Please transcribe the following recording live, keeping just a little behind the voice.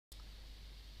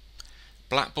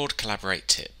Blackboard Collaborate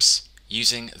tips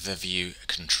using the view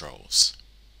controls.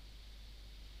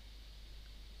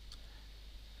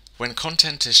 When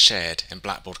content is shared in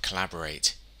Blackboard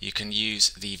Collaborate, you can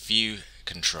use the view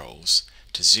controls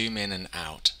to zoom in and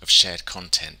out of shared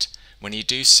content. When you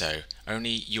do so,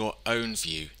 only your own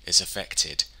view is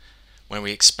affected. When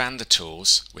we expand the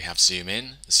tools, we have zoom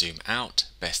in, zoom out,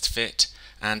 best fit,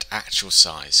 and actual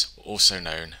size, also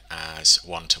known as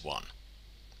one-to-one.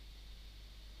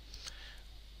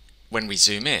 When we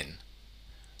zoom in,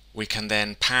 we can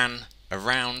then pan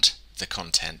around the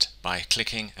content by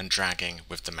clicking and dragging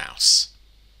with the mouse.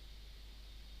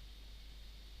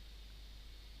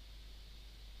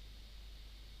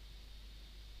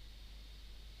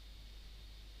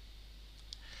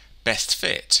 Best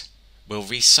fit will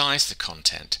resize the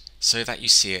content so that you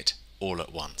see it all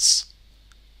at once.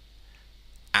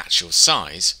 Actual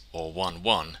size, or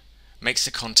 1:1, makes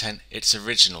the content its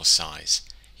original size.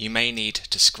 You may need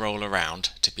to scroll around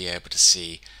to be able to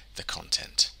see the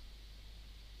content.